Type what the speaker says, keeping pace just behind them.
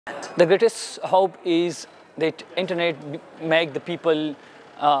The greatest hope is that internet make the people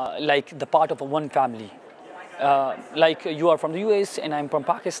like the part of one family. Like you are from the US and I'm from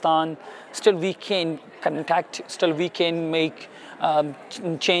Pakistan, still we can contact, still we can make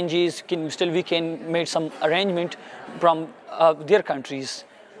changes, still we can make some arrangement from their countries.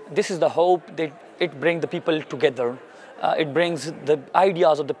 This is the hope that it brings the people together. It brings the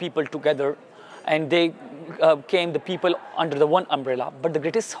ideas of the people together, and they came the people under the one umbrella. But the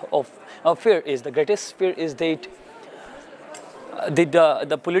greatest fear is that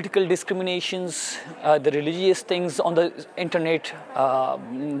the political discriminations, the religious things on the internet,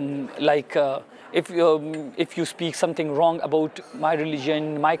 if you speak something wrong about my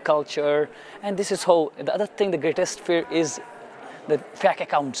religion, my culture, and this is how. The other thing, the greatest fear is the fake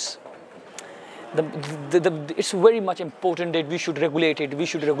accounts. It's very much important that we should regulate it, we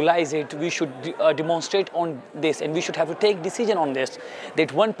should regularize it, we should demonstrate on this, and we should have to take decision on this.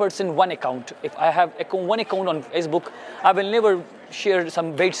 That one person, one account. If I have one account on Facebook, I will never share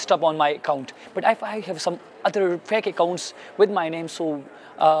some bad stuff on my account. But if I have some other fake accounts with my name, so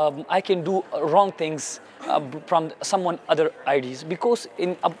I can do wrong things from someone other IDs. Because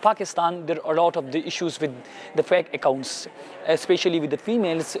in Pakistan, there are a lot of the issues with the fake accounts, especially with the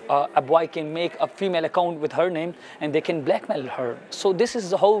females. A boy can make a female account with her name and they can blackmail her. So this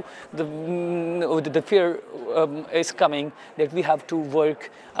is how the fear is coming, that we have to work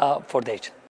for that.